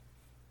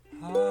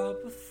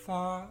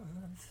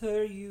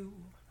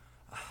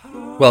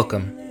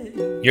Welcome.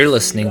 You're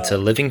listening to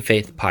Living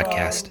Faith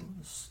Podcast.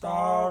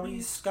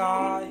 Starry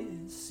skies,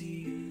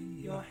 see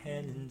your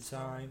hand in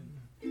time,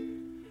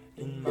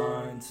 in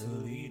mine to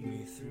lead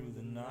me through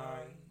the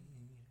night.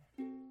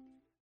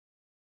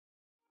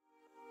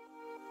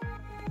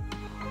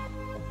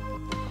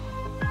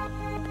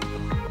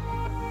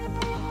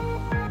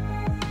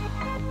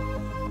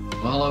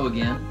 Well, hello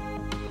again,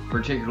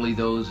 particularly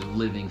those of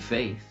Living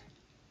Faith.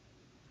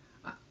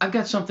 I've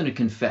got something to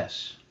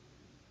confess.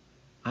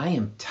 I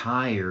am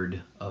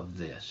tired of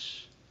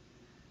this.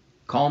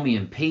 Call me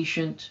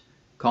impatient,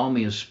 call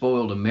me a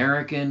spoiled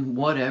American,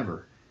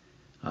 whatever.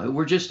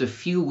 We're just a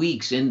few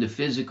weeks into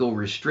physical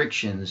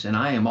restrictions, and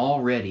I am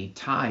already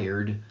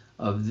tired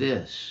of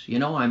this. You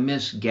know, I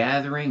miss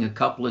gathering a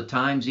couple of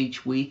times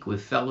each week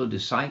with fellow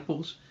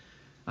disciples.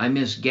 I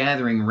miss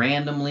gathering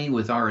randomly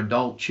with our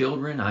adult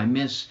children. I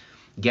miss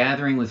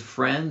gathering with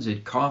friends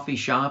at coffee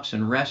shops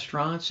and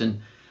restaurants,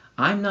 and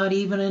I'm not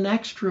even an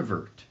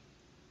extrovert.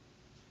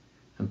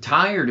 I'm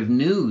tired of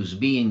news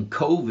being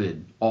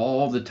COVID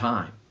all the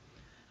time.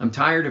 I'm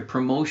tired of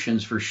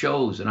promotions for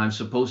shows that I'm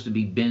supposed to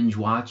be binge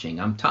watching.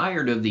 I'm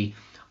tired of the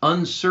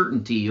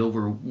uncertainty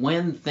over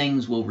when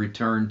things will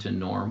return to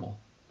normal.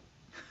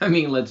 I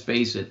mean, let's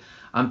face it,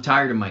 I'm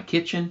tired of my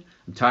kitchen,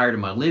 I'm tired of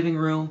my living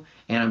room,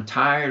 and I'm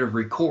tired of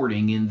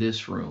recording in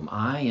this room.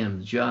 I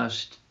am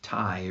just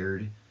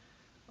tired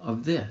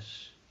of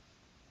this.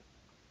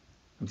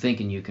 I'm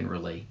thinking you can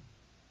relate.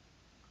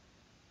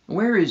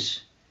 Where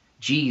is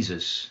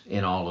Jesus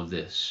in all of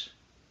this?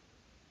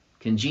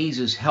 Can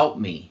Jesus help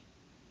me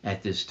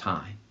at this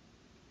time?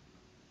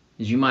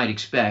 As you might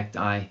expect,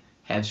 I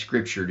have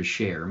scripture to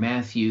share.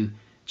 Matthew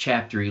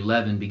chapter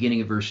 11,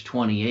 beginning of verse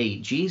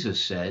 28, Jesus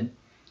said,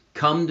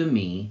 "Come to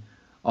me,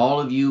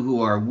 all of you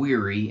who are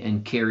weary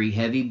and carry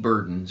heavy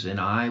burdens, and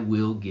I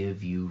will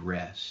give you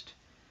rest.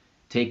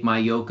 Take my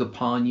yoke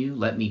upon you,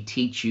 let me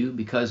teach you,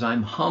 because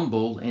I'm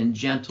humble and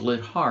gentle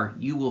at heart.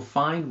 You will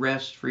find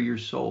rest for your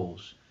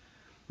souls.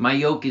 My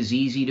yoke is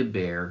easy to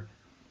bear,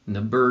 and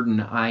the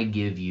burden I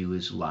give you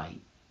is light."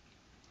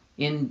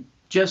 In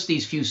just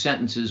these few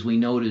sentences, we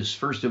notice,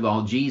 first of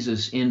all,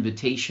 Jesus'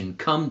 invitation,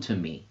 "Come to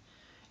me."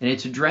 And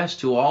it's addressed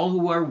to all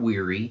who are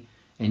weary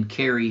and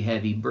carry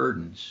heavy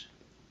burdens.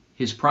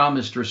 His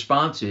promised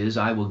response is,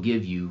 "I will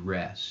give you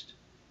rest."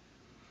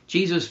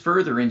 Jesus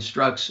further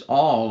instructs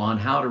all on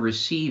how to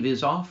receive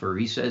his offer.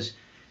 He says,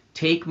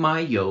 "Take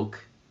my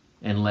yoke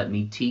and let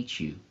me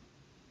teach you."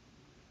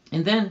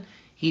 And then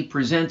he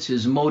presents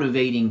his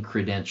motivating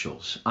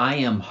credentials. "I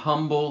am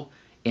humble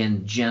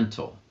and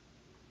gentle."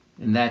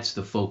 And that's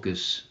the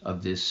focus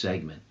of this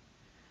segment.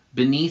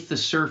 Beneath the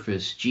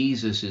surface,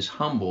 Jesus is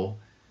humble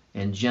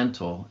and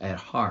gentle at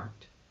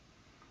heart.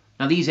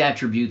 Now, these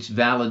attributes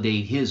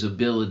validate his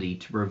ability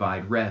to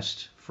provide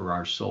rest for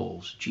our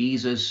souls.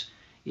 Jesus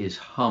is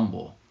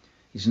humble.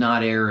 He's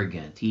not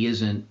arrogant. He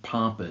isn't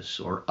pompous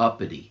or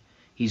uppity.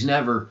 He's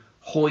never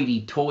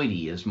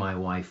hoity-toity, as my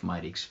wife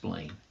might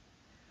explain.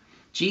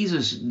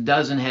 Jesus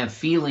doesn't have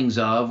feelings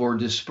of or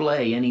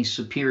display any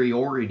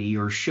superiority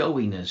or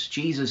showiness.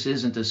 Jesus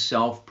isn't a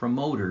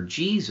self-promoter.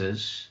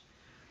 Jesus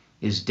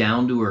is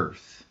down to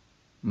earth,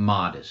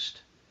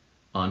 modest,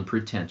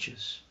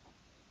 unpretentious.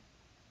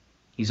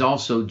 He's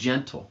also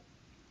gentle,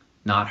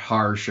 not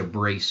harsh,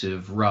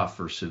 abrasive, rough,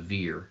 or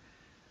severe.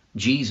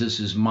 Jesus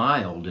is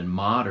mild and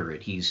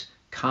moderate. He's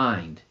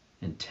kind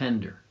and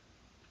tender.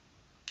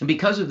 And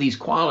because of these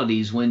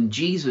qualities, when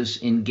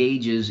Jesus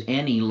engages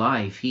any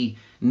life, he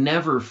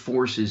never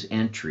forces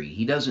entry.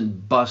 He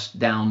doesn't bust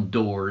down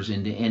doors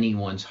into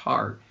anyone's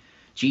heart.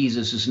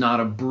 Jesus is not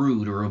a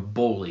brute or a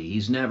bully.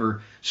 He's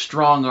never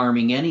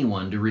strong-arming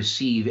anyone to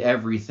receive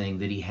everything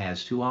that he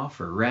has to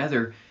offer.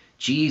 Rather,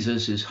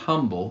 Jesus is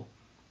humble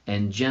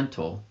and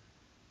gentle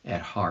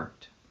at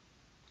heart.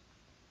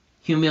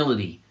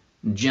 Humility,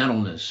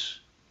 gentleness.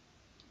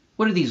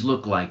 What do these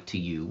look like to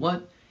you?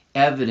 What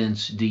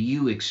evidence do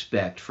you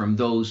expect from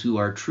those who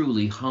are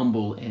truly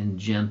humble and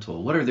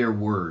gentle? What are their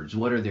words?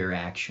 What are their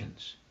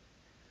actions?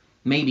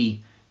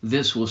 Maybe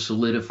this will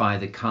solidify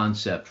the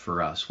concept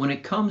for us. When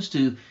it comes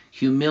to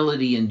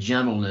humility and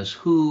gentleness,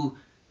 who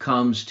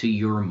comes to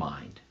your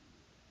mind?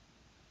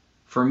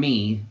 For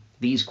me,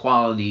 these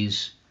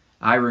qualities,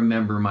 I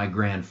remember my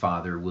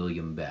grandfather,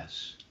 William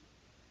Bess.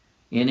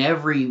 In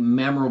every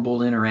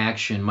memorable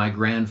interaction, my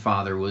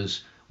grandfather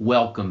was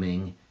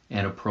welcoming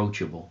and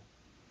approachable.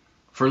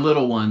 For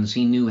little ones,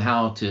 he knew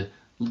how to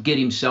get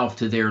himself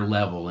to their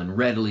level and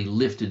readily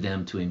lifted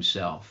them to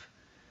himself.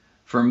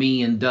 For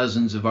me and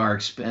dozens of our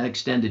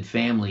extended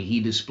family,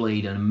 he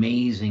displayed an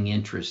amazing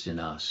interest in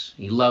us.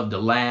 He loved to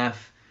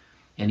laugh,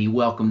 and he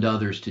welcomed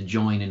others to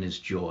join in his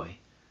joy.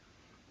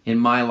 In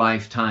my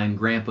lifetime,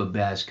 Grandpa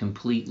Bess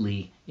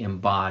completely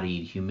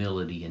embodied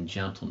humility and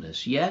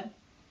gentleness. Yet,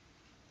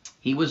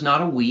 he was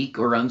not a weak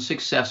or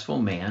unsuccessful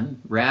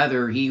man.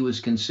 Rather, he was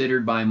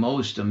considered by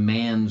most a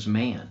man's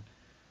man.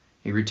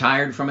 He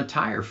retired from a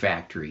tire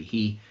factory.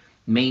 He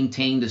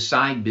maintained a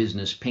side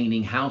business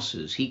painting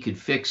houses. He could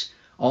fix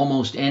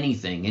almost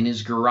anything, and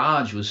his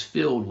garage was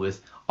filled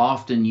with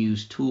often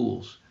used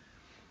tools.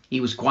 He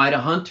was quite a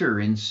hunter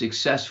and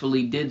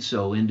successfully did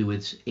so into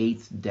its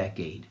 8th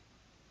decade.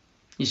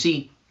 You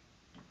see,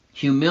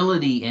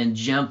 humility and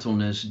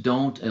gentleness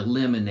don't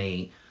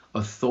eliminate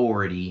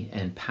authority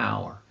and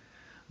power.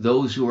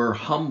 Those who are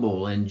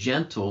humble and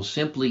gentle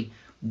simply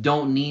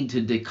don't need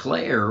to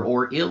declare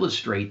or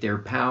illustrate their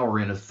power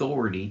and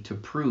authority to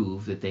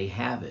prove that they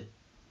have it.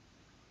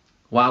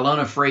 While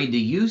unafraid to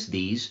use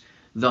these,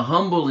 the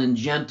humble and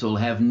gentle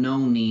have no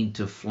need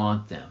to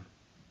flaunt them.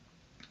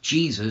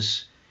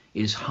 Jesus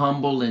is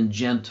humble and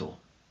gentle,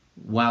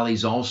 while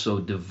he's also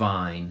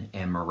divine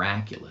and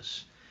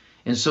miraculous.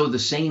 And so the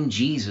same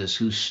Jesus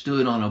who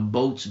stood on a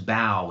boat's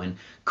bow and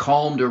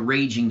calmed a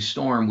raging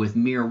storm with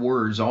mere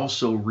words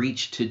also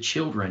reached to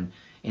children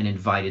and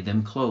invited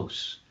them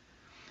close.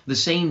 The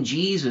same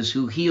Jesus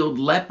who healed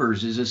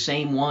lepers is the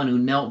same one who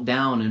knelt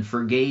down and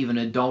forgave an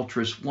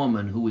adulterous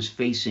woman who was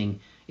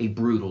facing a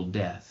brutal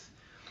death.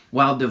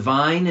 While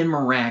divine and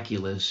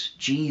miraculous,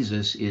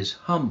 Jesus is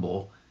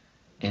humble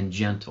and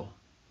gentle.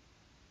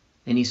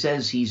 And he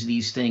says he's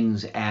these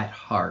things at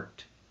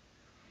heart.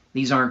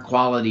 These aren't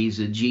qualities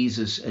that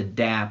Jesus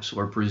adapts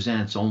or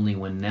presents only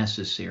when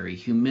necessary.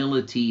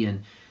 Humility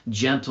and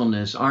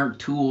gentleness aren't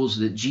tools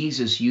that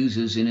Jesus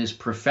uses in his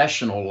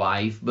professional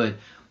life, but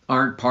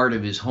aren't part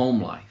of his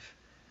home life.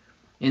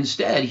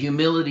 Instead,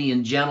 humility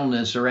and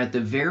gentleness are at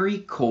the very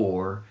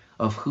core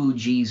of who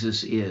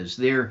Jesus is.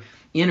 They're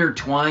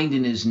intertwined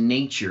in his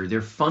nature.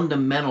 They're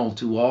fundamental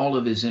to all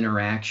of his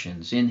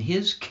interactions. In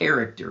his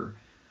character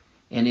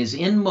and his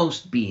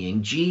inmost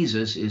being,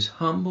 Jesus is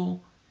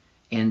humble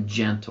and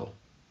gentle.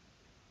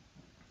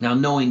 Now,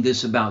 knowing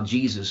this about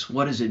Jesus,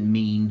 what does it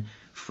mean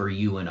for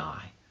you and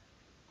I?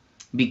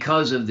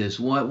 Because of this,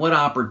 what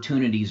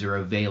opportunities are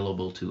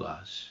available to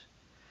us?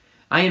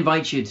 I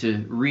invite you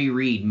to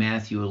reread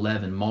Matthew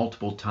 11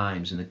 multiple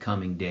times in the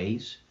coming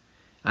days.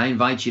 I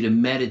invite you to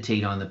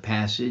meditate on the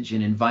passage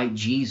and invite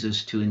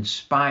Jesus to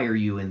inspire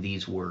you in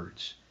these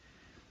words.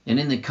 And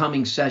in the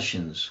coming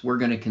sessions, we're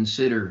going to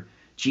consider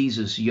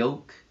Jesus'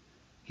 yoke,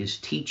 his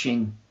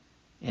teaching,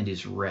 and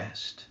his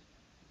rest.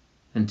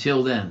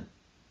 Until then,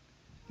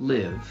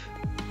 live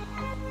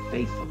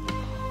faithfully.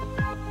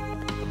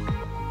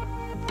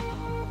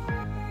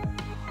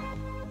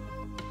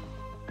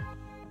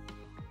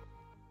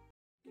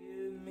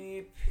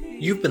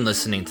 You've been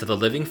listening to the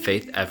Living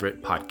Faith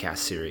Everett podcast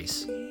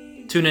series.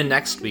 Tune in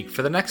next week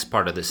for the next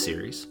part of this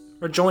series,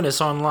 or join us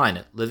online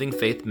at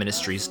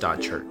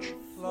livingfaithministries.church.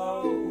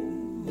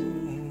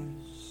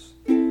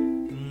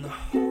 And the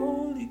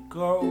Holy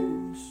Ghost